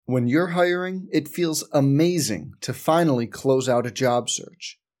When you're hiring, it feels amazing to finally close out a job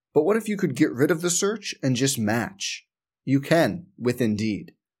search. But what if you could get rid of the search and just match? You can with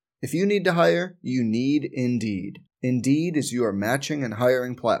Indeed. If you need to hire, you need Indeed. Indeed is your matching and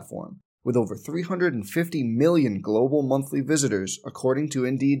hiring platform. With over 350 million global monthly visitors, according to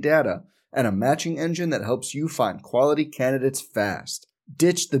Indeed data, and a matching engine that helps you find quality candidates fast.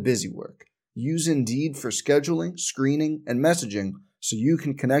 Ditch the busy work. Use Indeed for scheduling, screening, and messaging so you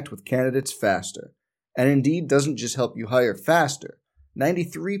can connect with candidates faster. And Indeed doesn't just help you hire faster.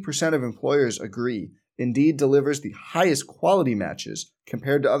 93% of employers agree Indeed delivers the highest quality matches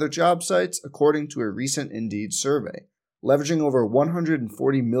compared to other job sites, according to a recent Indeed survey. Leveraging over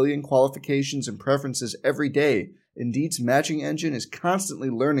 140 million qualifications and preferences every day, Indeed's matching engine is constantly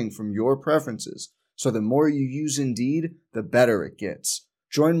learning from your preferences, so the more you use Indeed, the better it gets.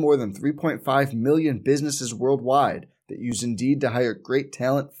 Join more than 3.5 million businesses worldwide that use Indeed to hire great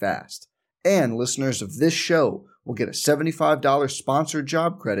talent fast. And listeners of this show will get a $75 sponsored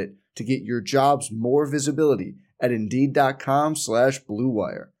job credit to get your jobs more visibility at Indeed.com/Blue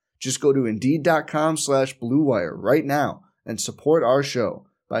Wire. Just go to Indeed.com/Blue Wire right now and support our show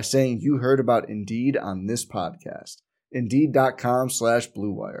by saying you heard about Indeed on this podcast.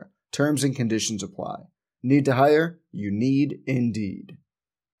 Indeed.com/Blue Wire. Terms and conditions apply. Need to hire? You need Indeed.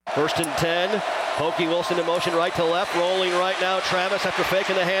 1st and 10. Pokey Wilson in motion right to left. Rolling right now. Travis after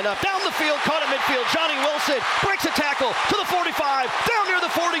faking the handoff. Down the field. Caught at midfield. Johnny Wilson breaks a tackle to the 45. Down near the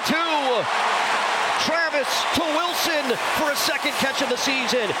 42. Travis to Wilson for a second catch of the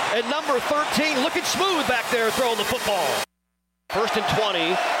season. And number 13 looking smooth back there throwing the football. 1st and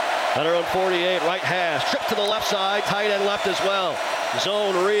 20. At our own 48. Right hash. Trip to the left side. Tight end left as well.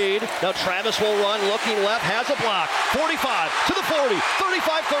 Zone read. Now Travis will run, looking left, has a block. 45 to the 40,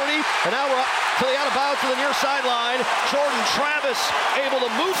 35-30, and now we're up to the out of bounds to the near sideline. Jordan Travis able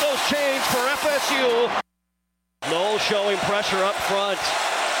to move those chains for FSU. Knoll showing pressure up front.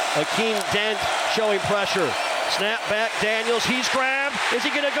 Akeem Dent showing pressure. Snap back, Daniels, he's grabbed. Is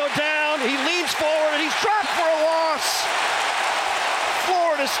he going to go down? He leans forward and he's dropped for a loss.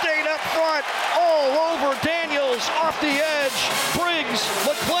 Florida State up front, all over Daniels, off the edge. Briggs,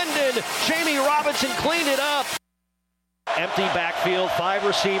 McClendon, Jamie Robinson cleaned it up. Empty backfield, 5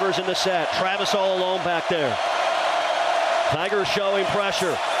 receivers in the set. Travis all alone back there. Tigers showing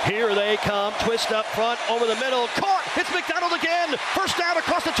pressure. Here they come, twist up front, over the middle, caught. It's McDonald again. First down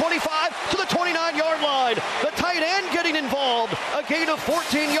across the 25 to the 29-yard line. The tight end getting involved. A gain of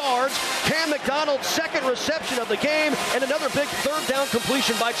 14 yards. Cam McDonald's second reception of the game, and another big third down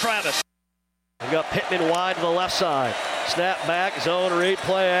completion by Travis. We got Pittman wide to the left side. Snap back, zone read,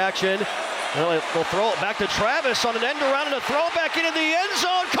 play action. They'll throw it back to Travis on an end around and a throw back into the end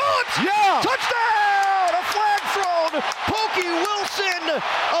zone. Caught! Yeah! Touchdown! A flag thrown. Pokey Wilson.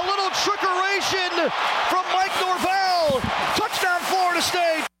 A little trickeration from Mike Norvell. Touchdown, Florida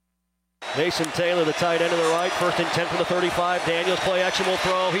State. Mason Taylor, the tight end to the right. 1st and 10 from the 35. Daniels play action will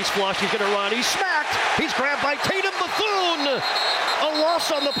throw. He's flushed. He's going to run. He's smacked. He's grabbed by Tatum Bethune. A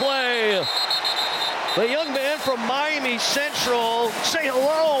loss on the play. The young man from Miami Central. Say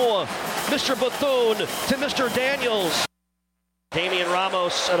hello, Mr. Bethune, to Mr. Daniels. Damian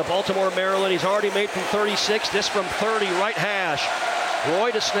Ramos out of Baltimore, Maryland. He's already made from 36. This from 30, right hash.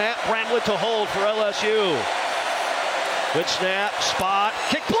 Roy to snap, Bramlett to hold for LSU. Good snap, spot,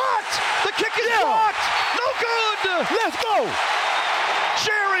 kick blocked! The kick is blocked! No good! Let's go!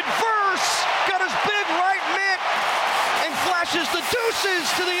 Jared Verse got his big right mitt and flashes the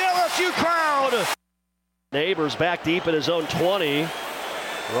deuces to the LSU crowd. Neighbors back deep at his own 20.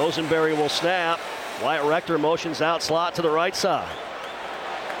 Rosenberry will snap. Wyatt Rector motions out slot to the right side.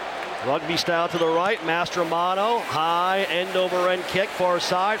 Rugby style to the right. Mastromanno. High end over end kick far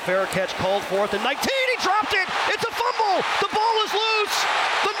side. Fair catch called 4th and 19. He dropped it. It's a fumble. The ball is loose.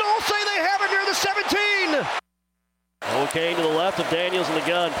 The Knolls say they have it near the 17. Okay, to the left of Daniels in the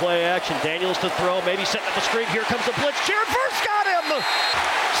gun. Play action. Daniels to throw. Maybe setting up the screen. Here comes the blitz. Jared Verse got him.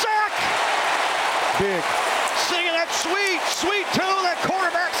 Sack. Big. Singing that sweet, sweet tune, that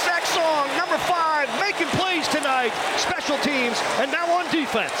quarterback sack song. Number 5, making plays tonight. Special teams, and now on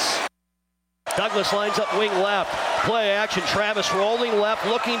defense. Douglas lines up wing left. Play action. Travis rolling left,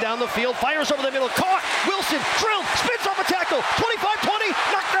 looking down the field. Fires over the middle. Caught. Wilson drilled. Spins off a tackle. 25-20.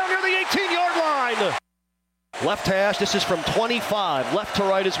 Knocked down near the 18-yard line. Left hash. This is from 25. Left to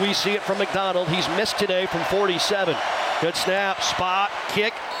right as we see it from McDonald. He's missed today from 47. Good snap. Spot.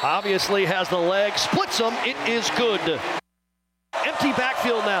 Kick. Obviously has the leg. Splits them. It is good. Empty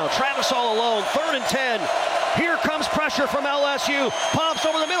backfield now. Travis all alone. 3rd and 10. Here comes pressure from LSU. Pumps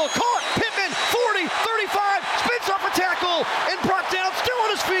over the middle. Caught. Pittman. 40, 35. Spins off a tackle and brought down still on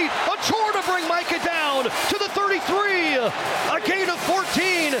his feet. A chore to bring Micah down to the 33. A gain of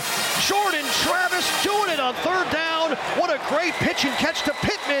 14. Jordan Travis doing it on third down. What a great pitch and catch to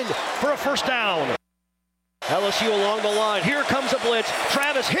Pittman for a first down. LSU along the line. Here comes a blitz.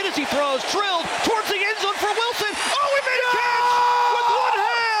 Travis hit as he throws. Drilled towards the end zone for Wilson. Oh, he made a catch with one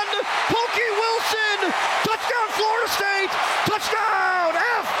hand. Pokey Wilson. Touchdown Florida State. Touchdown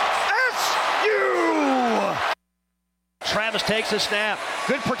FSU. Travis takes a snap.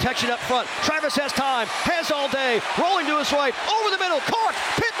 Good protection up front. Travis has time. Has all day. Rolling to his right. Over the middle. Caught.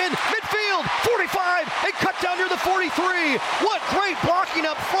 Pittman. Midfield. 45. And cut down near the 43. What great blocking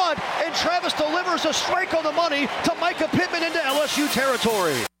up front. And Travis delivers a strike on the money to Micah Pittman into LSU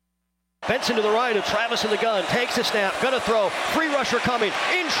territory. Benson to the right of Travis in the gun. Takes a snap. Gonna throw. Free rusher coming.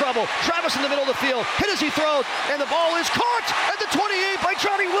 In trouble. Travis in the middle of the field. Hit as he throws. And the ball is caught at the 28 by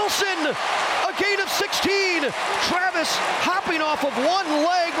Johnny Wilson. A gain of 16. Travis hopping off of one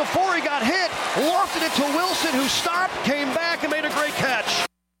leg before he got hit. Lofted it to Wilson, who stopped, came back, and made a great catch.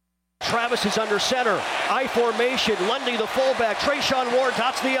 Travis is under center. I formation. Lundy, the fullback. Trayshawn Ward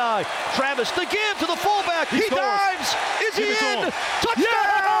dots the I. Travis, the give to the fullback. He dives. Is he in? Touchdown!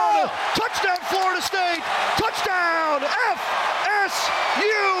 Yeah! Touchdown, Florida State. Touchdown,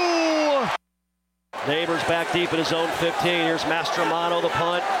 FSU. Neighbors back deep in his own 15. Here's Mastromano, the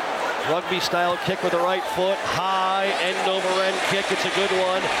punt. Rugby-style kick with the right foot. High end-over-end kick. It's a good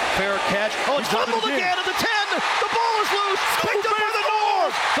one. Fair catch. Oh, it's fumbled again at the 10. The ball is loose. Picked up by the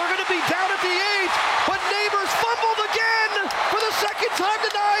North. They're going to be down at the 8. But Neighbors fumbled again for the second time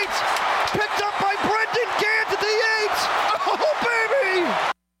tonight. Picked up by Brendan Gant at the 8. Oh, baby.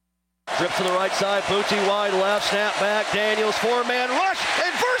 Drip to the right side. Bootsy wide left. Snap back. Daniels, four-man rush.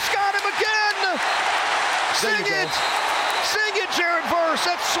 And Verse got him again. Sing it. Sing it, Jared Verse.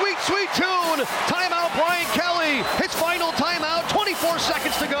 That sweet, sweet tune. Timeout, Brian Kelly. His final timeout. 24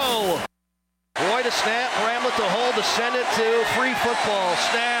 seconds to go. Roy to snap. Bramlett to hold to send it to free football.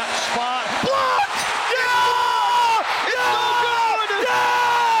 Snap. Spot. Blocked! Yeah! It's no good!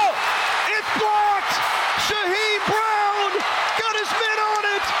 Yeah! It's blocked! Shaheed Brown got his mitt on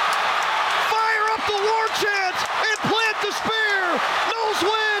it. Fire up the war chant and plant the spear. Nose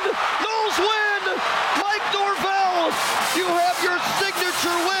win.